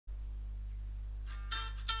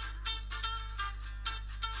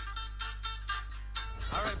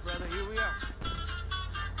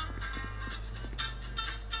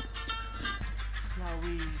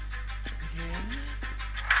begin?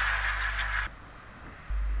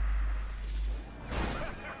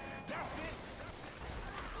 That's it.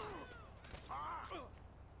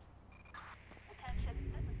 Attention,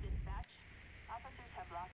 this is dispatch. Officers have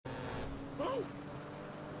lost.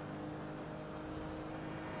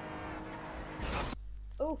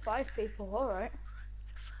 Oh, 5 people, alright.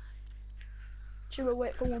 Should we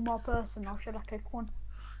wait for one more person or should I pick one?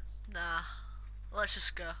 Nah, let's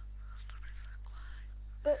just go.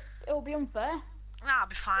 But it'll be unfair. Nah, I'll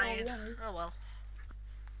be fine. Oh, Oh well.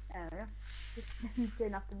 Yeah, just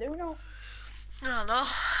didn't have to do no. No, no.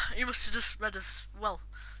 You must have just read us. Well,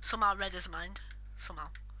 somehow read his mind. Somehow.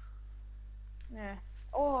 Yeah.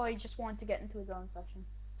 Oh, he just wanted to get into his own session.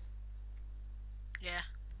 Yeah.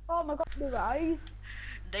 Oh my god, blue eyes.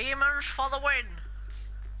 Demons for the win!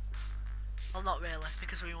 Well, not really,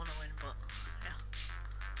 because we want to win, but yeah.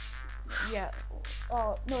 Yeah.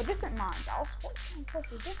 Oh, no, this isn't mine, Dallas. What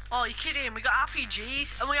is this? Oh, you're kidding? We got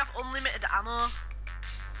RPGs and we have unlimited ammo.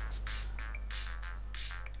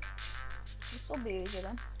 This will be easy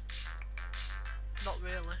then. Not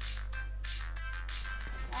really.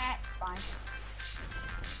 Fine.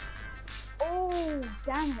 Oh,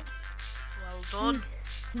 damn it. Well done.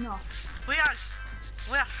 No. We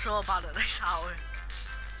are so bad at this, aren't we?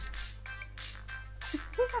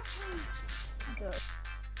 Good.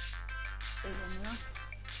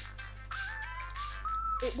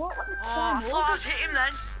 It won't let me Oh, I climb thought over. I'd hit him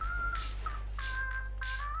then.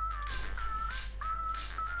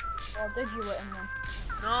 Or did you hit him then?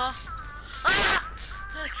 No. Ah!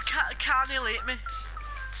 Can't nearly hit me.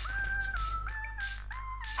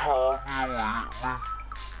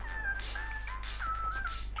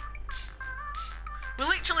 We're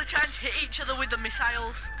literally trying to hit each other with the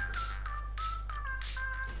missiles.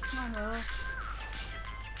 I know.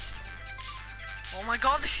 Oh my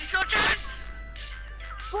god, this is so tense!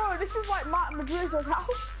 Bro, this is like Matt Madrid's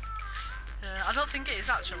house. I don't think it is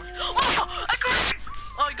actually. Oh, I got him!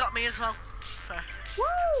 Oh, he got me as well. Sorry.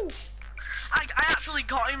 Woo! I actually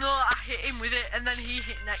got him though. I hit him with it, and then he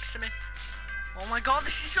hit next to me. Oh my god,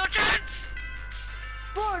 this is so tense!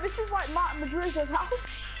 Bro, this is like Matt Madrid's house.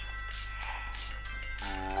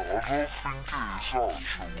 Oh,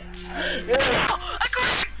 I got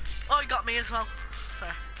him! Oh, he got me as well.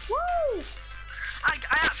 Sorry. Woo! I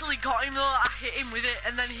actually got him though. I hit him with it,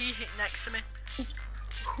 and then he hit next to me.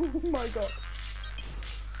 Oh my god.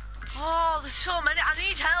 Oh, there's so many. I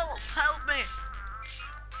need help. Help me.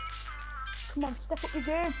 Come on, step up your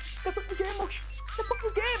game. Step up your game, Mush. Step up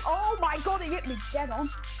your game. Oh my god, he hit me dead on.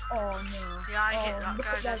 Oh no. Yeah, I hit that look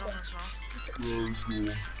guy at dead that on guy. as well.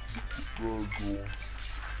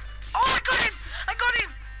 Oh, I got him! I got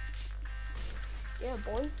him! Yeah,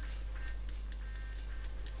 boy.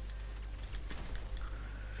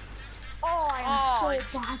 Oh, I am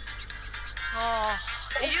so bad. Oh,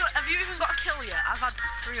 have you even got a kill yet? I've had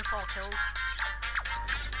 3 or 4 kills.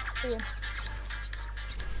 See him.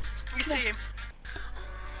 You see him?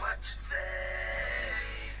 What you say?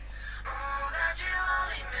 That you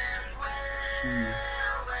only meant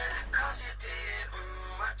well, 'cause you did.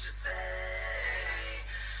 What you say?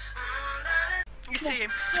 You see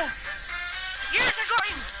him? Yeah. Yes, I got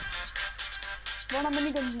him! Run on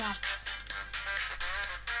miniguns now.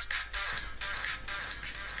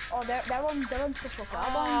 Oh, they're on special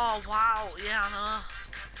carbines. Oh, wow. Yeah, I know.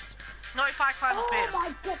 Not if I climb up here. Oh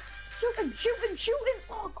my god. Shoot him, shoot him, shoot him.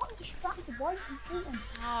 Oh, I got distracted. Why didn't you shoot him?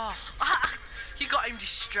 Oh, you got him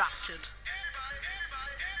distracted.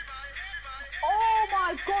 Oh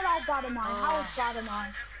my god, how bad am I? Oh. How bad am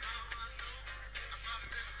I?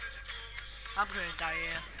 I'm gonna die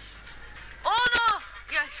here. Oh no!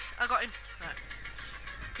 Yes, I got him. Right.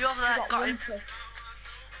 You over there, got him.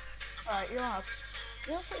 Alright, you're up.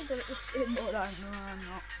 You're pretty good at this game, but I'm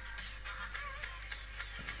not.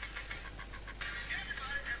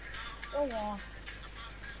 Go on.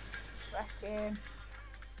 Wreck him.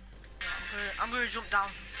 I'm gonna jump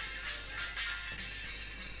down.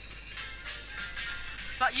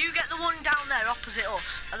 Right, you get the one down there opposite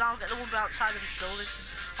us, and I'll get the one outside of this building.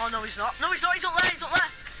 Oh no, he's not. No, he's not. He's up there. He's up there.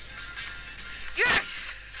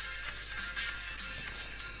 Yes!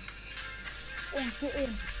 Go on, get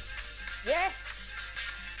in. Yes!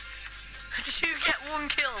 Did you get 1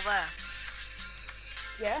 kill there?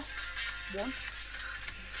 Yeah. 1.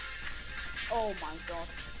 Oh my god.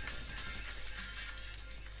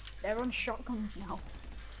 They're on shotguns now.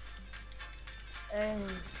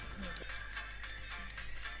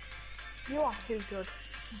 You are too good.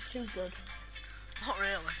 You're too good. Not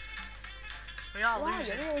really. We are Wow,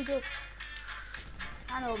 losing. you're really good.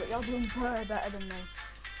 I know, but you're doing way better than me.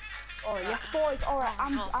 Oh yes, boys. All right, I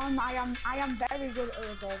am very good at a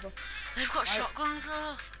revolver. They've got shotguns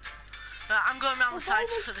though. Right, I'm going round the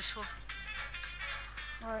sides for this one.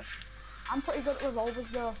 Right, I'm pretty good at revolvers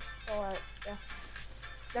though. So yeah,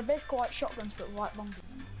 they're basically like shotguns but like longer.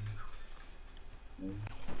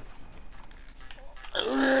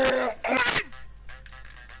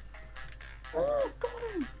 Oh, got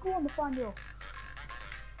him! Go on, the find you.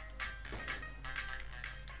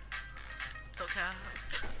 Don't care.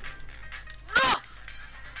 No!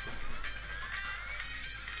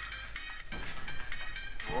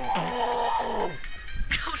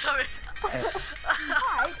 I'm sorry.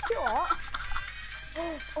 Alright, you what?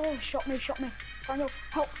 Oh, shot me. Daniel,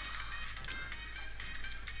 help.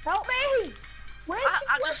 Help me!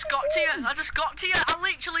 I just got to you. I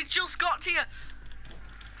literally just got to you.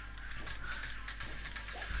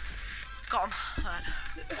 Got him. Right.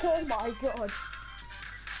 Oh my god.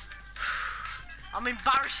 I'm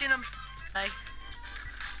embarrassing him. Hey.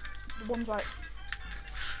 The one's right.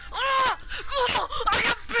 Oh! Oh! I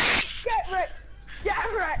am beast! Get wrecked!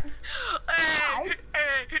 Get wrecked! Hey!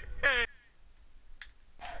 Hey! Hey!